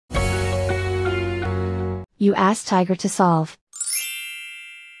You ask Tiger to solve.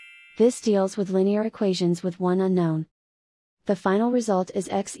 This deals with linear equations with one unknown. The final result is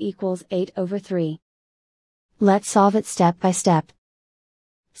x equals 8/3. Let's solve it step by step.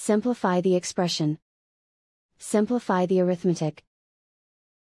 Simplify the expression. Simplify the arithmetic.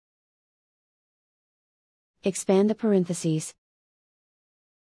 Expand the parentheses.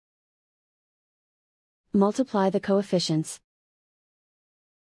 Multiply the coefficients.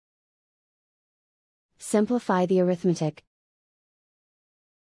 Simplify the arithmetic.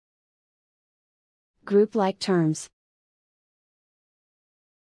 Group like terms.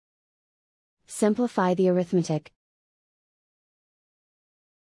 Simplify the arithmetic.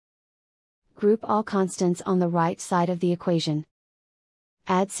 Group all constants on the right side of the equation.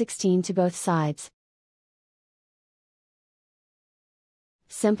 Add 16 to both sides.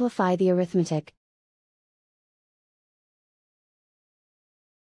 Simplify the arithmetic.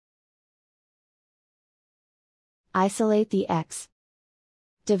 Isolate the x.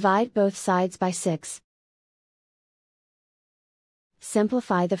 Divide both sides by 6.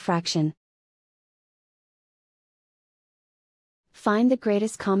 Simplify the fraction. Find the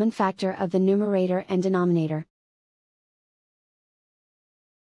greatest common factor of the numerator and denominator.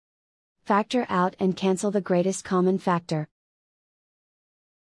 Factor out and cancel the greatest common factor.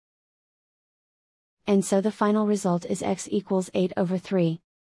 And so the final result is x equals 8/3.